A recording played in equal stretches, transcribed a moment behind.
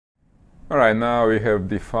Alright, now we have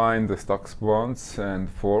defined the stocks, bonds, and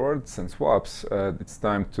forwards and swaps. It's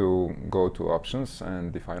time to go to options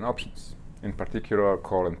and define options. In particular,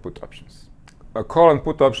 call and put options. Call and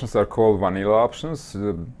put options are called vanilla options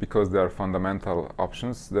because they are fundamental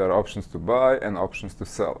options. They are options to buy and options to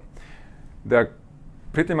sell. They are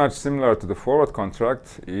pretty much similar to the forward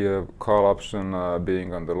contract, call option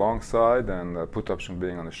being on the long side and put option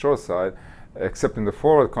being on the short side, except in the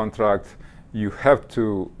forward contract you have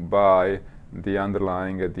to buy the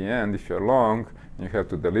underlying at the end if you're long, you have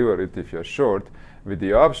to deliver it if you're short. With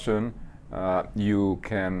the option, you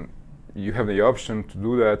have the option to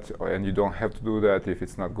do that, and you don't have to do that if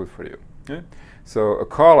it's not good for you. Okay? So a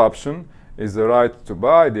call option is the right to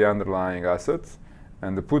buy the underlying asset,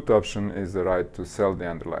 and the put option is the right to sell the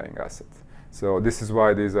underlying asset. So this is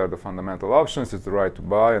why these are the fundamental options. It's the right to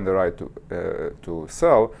buy and the right to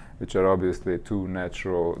sell, which are obviously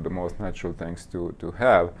the most natural things to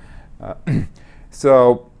have.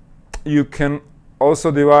 So you can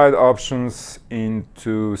also divide options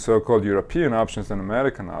into so-called European options and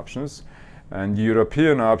American options. And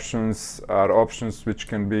European options are options which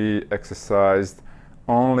can be exercised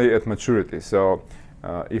only at maturity. So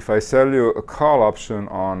if I sell you a call option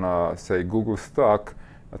on, say, Google stock,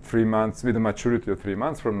 3 months with a maturity of 3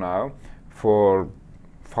 months from now for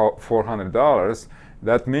 $400,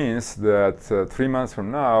 that means that 3 months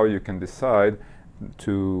from now you can decide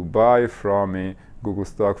to buy from me Google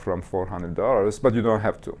stock from $400, but you don't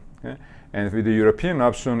have to. Okay? And with the European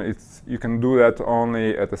option, you can do that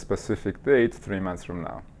only at a specific date 3 months from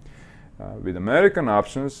now. With American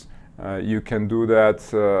options, you can do that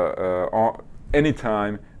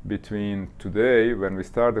anytime between today, when we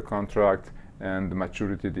start the contract, and the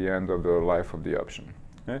maturity at the end of the life of the option.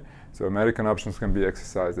 Okay? So American options can be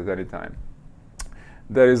exercised at any time.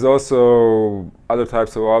 There is also other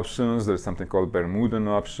types of options. There's something called Bermudan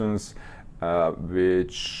options,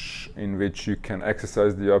 in which you can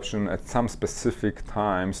exercise the option at some specific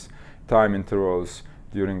time intervals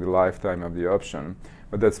during the lifetime of the option.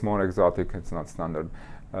 But that's more exotic, it's not standard.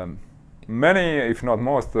 Many, if not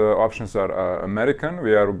most, options are American.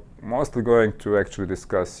 We are mostly going to actually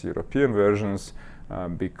discuss European versions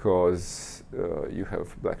because you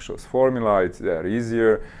have Black-Scholes formula, they are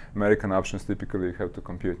easier. American options typically you have to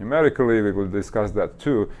compute numerically. We will discuss that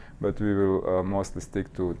too, but we will mostly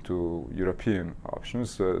stick to European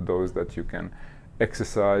options, those that you can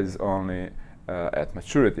exercise only at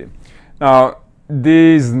maturity. Now,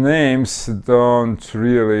 these names don't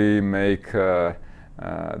really make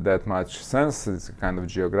that much sense. It's kind of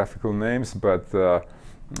geographical names, but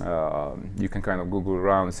you can kind of Google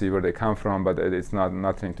around and see where they come from, but it's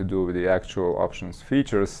nothing to do with the actual options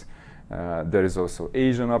features. There is also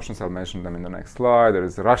Asian options. I'll mention them in the next slide. There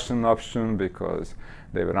is a Russian option because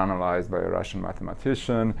they were analyzed by a Russian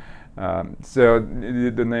mathematician. So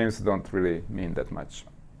the names don't really mean that much.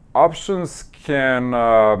 Options can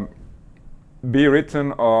be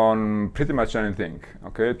written on pretty much anything.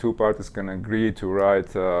 Okay, two parties can agree to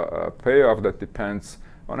write a payoff that depends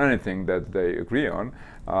on anything that they agree on.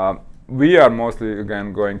 We are mostly,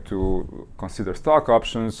 again, going to consider stock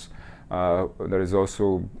options. There is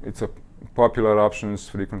also, popular options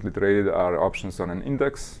frequently traded are options on an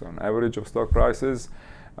index, on average of stock prices.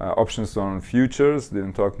 Options on futures,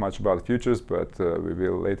 didn't talk much about futures, but we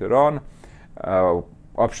will later on.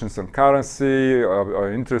 Options on currency,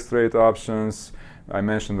 or interest rate options. I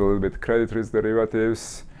mentioned a little bit credit risk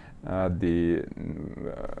derivatives,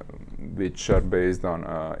 which are based on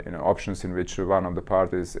options in which one of the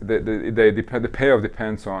parties, the payoff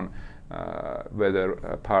depends on whether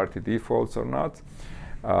a party defaults or not.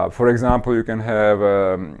 For example, you can have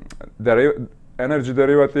energy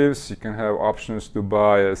derivatives. You can have options to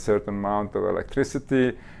buy a certain amount of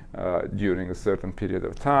electricity during a certain period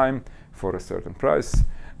of time for a certain price.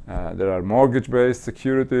 There are mortgage-based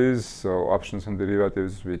securities, so options and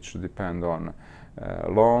derivatives which depend on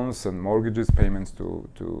loans and mortgages, payments to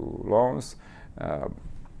loans.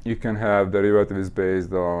 You can have derivatives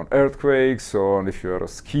based on earthquakes, or if you're a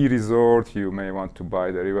ski resort, you may want to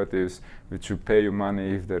buy derivatives which will pay you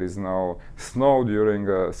money if there is no snow during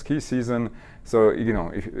ski season. So,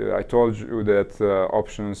 if I told you that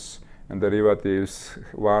options and derivatives,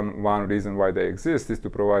 one reason why they exist is to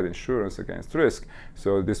provide insurance against risk.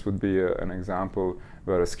 So this would be an example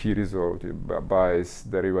where a ski resort buys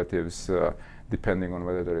derivatives depending on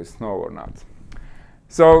whether there is snow or not.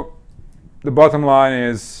 So the bottom line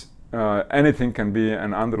is anything can be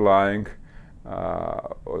an underlying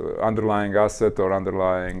asset or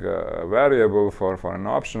underlying variable for an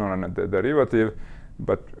option or a derivative.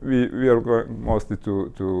 But we are going mostly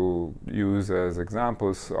to use as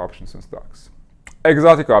examples options and stocks.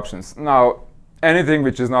 Exotic options. Now, anything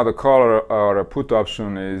which is not a call or a put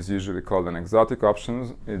option is usually called an exotic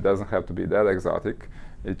option. It doesn't have to be that exotic.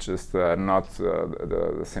 It's just not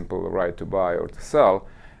the simple right to buy or to sell.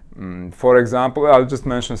 For example, I'll just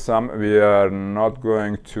mention some. We are not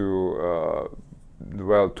going to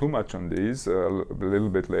dwell too much on these, a little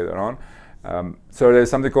bit later on. So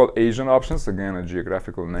there's something called Asian options, again a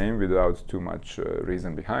geographical name without too much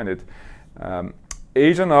reason behind it.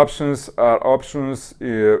 Asian options are options,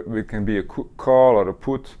 it can be a call or a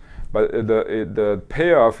put, but the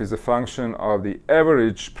payoff is a function of the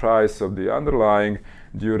average price of the underlying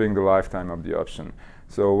during the lifetime of the option.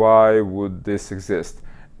 So why would this exist?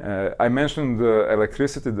 I mentioned the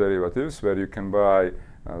electricity derivatives, where you can buy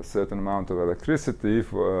a certain amount of electricity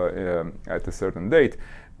at a certain date.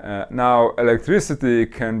 Now, electricity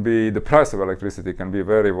can be, the price of electricity can be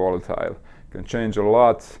very volatile. It can change a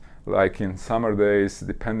lot, like in summer days,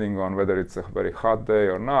 depending on whether it's a very hot day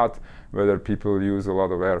or not, whether people use a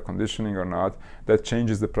lot of air conditioning or not. That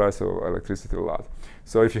changes the price of electricity a lot.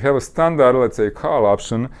 So if you have a standard, let's say, call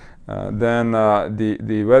option, then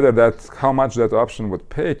how much that option would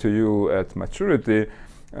pay to you at maturity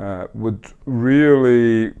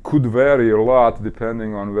could vary a lot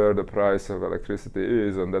depending on where the price of electricity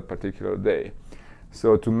is on that particular day.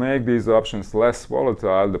 So to make these options less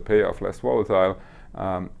volatile, the payoff less volatile,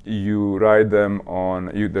 you write them on,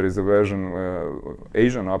 there is a version,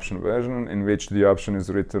 Asian option version, in which the option is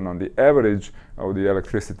written on the average of the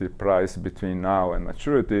electricity price between now and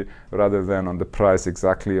maturity, rather than on the price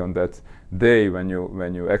exactly on that day when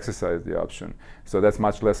you exercise the option. So that's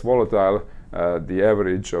much less volatile. The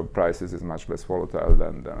average of prices is much less volatile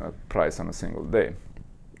than the price on a single day.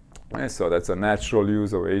 And so that's a natural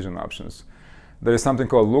use of Asian options. There is something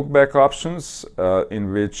called look-back options,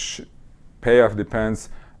 in which payoff depends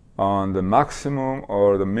on the maximum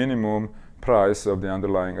or the minimum price of the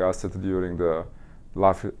underlying asset during the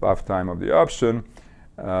lifetime of the option.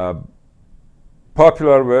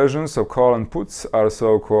 Popular versions of call and puts are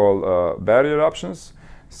so-called barrier options.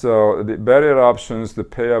 So the barrier options, the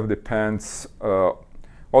payoff depends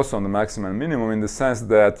also on the maximum and minimum, in the sense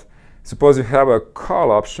that suppose you have a call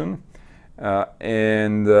option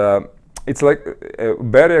and it's like a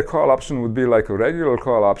barrier call option would be like a regular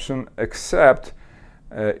call option, except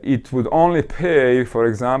it would only pay, for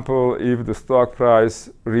example, if the stock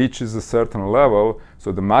price reaches a certain level,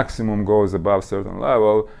 so the maximum goes above a certain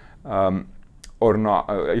level, or not.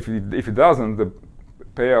 If it doesn't, the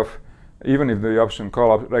payoff, even if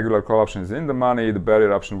the regular call option is in the money, the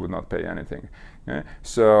barrier option would not pay anything. Okay?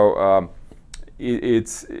 So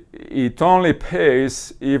it only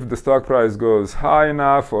pays if the stock price goes high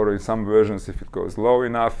enough, or in some versions if it goes low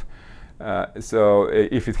enough. So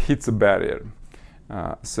if it hits a barrier.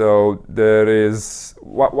 So there is,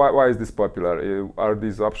 why is this popular? Are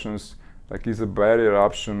these options, like, is a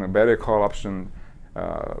barrier call option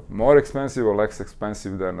more expensive or less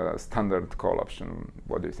expensive than a standard call option?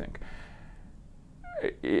 What do you think?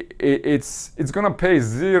 It's going to pay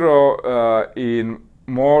zero in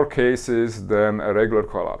more cases than a regular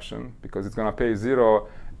call option, because it's going to pay zero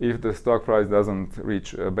if the stock price doesn't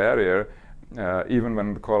reach a barrier, even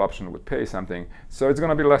when the call option would pay something. So it's going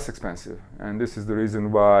to be less expensive, and this is the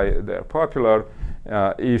reason why they're popular.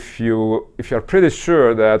 If you're pretty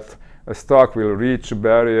sure that a stock will reach a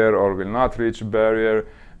barrier or will not reach a barrier,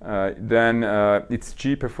 then it's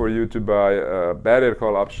cheaper for you to buy a barrier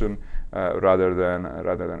call option rather than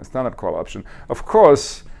a standard call option. Of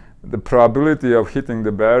course, the probability of hitting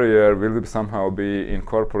the barrier will somehow be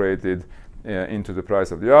incorporated into the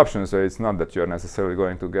price of the option, so it's not that you're necessarily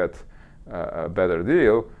going to get a better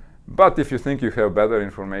deal. But if you think you have better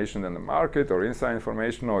information than the market, or inside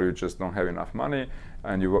information, or you just don't have enough money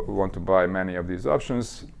and you want to buy many of these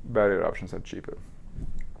options, barrier options are cheaper.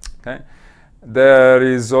 Okay. There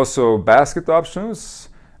is also basket options,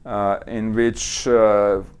 in which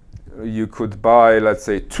you could buy, let's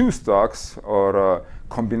say, 2 stocks or a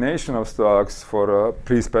combination of stocks for a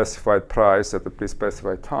pre-specified price at a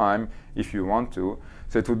pre-specified time if you want to.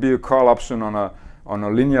 So it would be a call option on a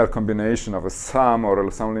linear combination of a sum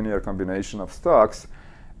or some linear combination of stocks.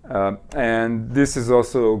 And this is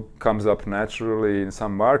also comes up naturally in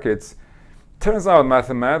some markets. Turns out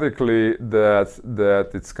mathematically that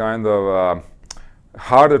it's kind of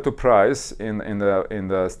harder to price in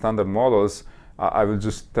the standard models. I will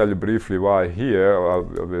just tell you briefly why here, or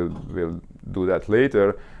we'll do that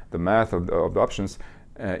later, the math of the options.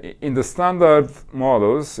 In the standard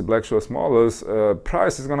models, Black-Scholes models,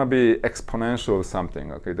 price is going to be exponential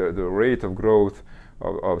something. Okay, the rate of growth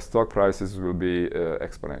of stock prices will be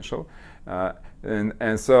exponential,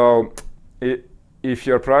 and so if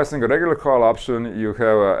you're pricing a regular call option, you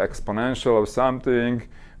have an exponential of something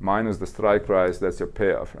minus the strike price. That's your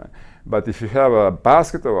payoff, right? But if you have a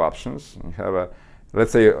basket of options, you have a,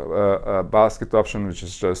 let's say, a basket option which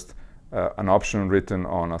is just an option written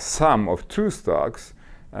on a sum of two stocks,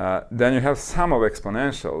 then you have sum of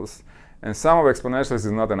exponentials. And sum of exponentials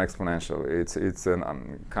is not an exponential. It's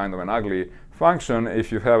kind of an ugly function.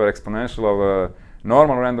 If you have an exponential of a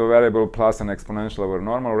normal random variable plus an exponential of a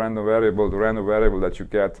normal random variable, the random variable that you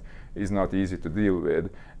get is not easy to deal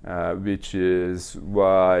with, which is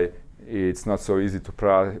why it's not so easy to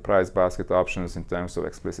price basket options in terms of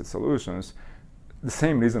explicit solutions. The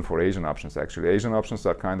same reason for Asian options, actually. Asian options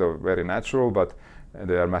are kind of very natural, but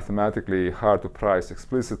they are mathematically hard to price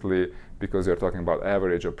explicitly because you're talking about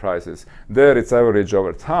average of prices. There, it's average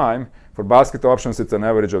over time. For basket options, it's an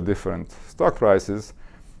average of different stock prices,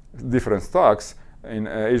 different stocks. In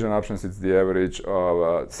Asian options, it's the average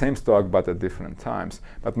of same stock but at different times.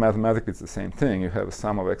 But mathematically, it's the same thing. You have a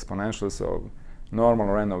sum of exponentials of normal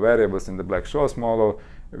random variables in the Black-Scholes model,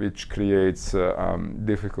 which creates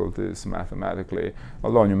difficulties mathematically.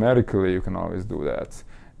 Although numerically, you can always do that.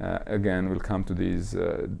 Again, we'll come to these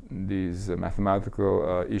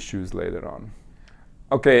mathematical issues later on.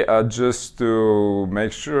 Okay, just to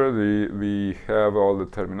make sure we have all the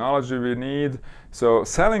terminology we need. So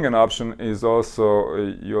selling an option is also,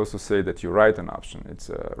 you also say that you write an option. It's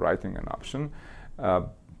writing an option.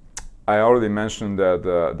 I already mentioned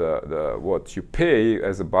that what you pay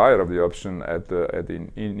as a buyer of the option at the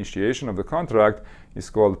initiation of the contract is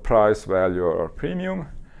called price, value, or premium,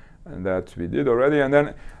 and that we did already. And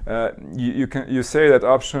then you say that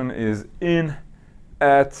option is in,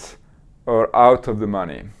 at, or out of the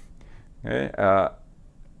money. Okay?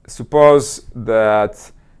 Suppose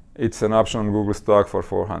that it's an option on Google stock for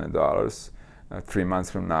 $400 3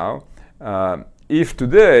 months from now. If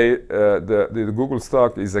today the Google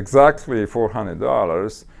stock is exactly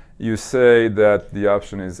 $400, you say that the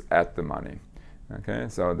option is at the money. Okay,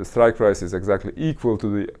 so the strike price is exactly equal to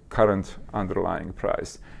the current underlying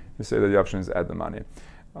price. You say that the option is at the money.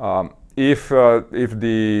 If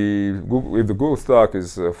the Google stock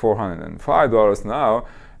is $405 now,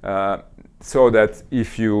 so that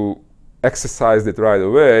if you exercised it right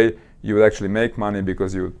away, you would actually make money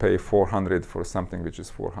because you would pay $400 for something which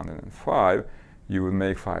is $405. You would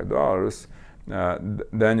make $5.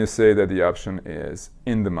 Then you say that the option is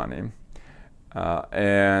in the money.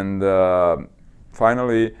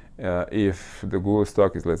 Finally, if the Google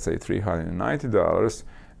stock is, let's say, $390,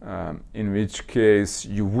 in which case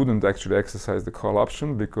you wouldn't actually exercise the call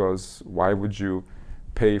option, because why would you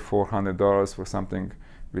pay $400 for something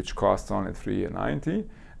which costs only $390?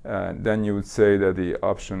 Then you would say that the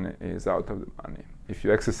option is out of the money. If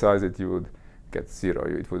you exercise it, you would get zero.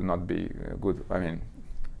 It would not be good. I mean,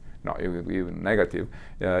 no, it would be even negative.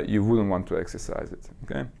 You wouldn't want to exercise it.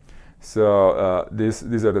 Okay, so these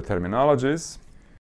are the terminologies.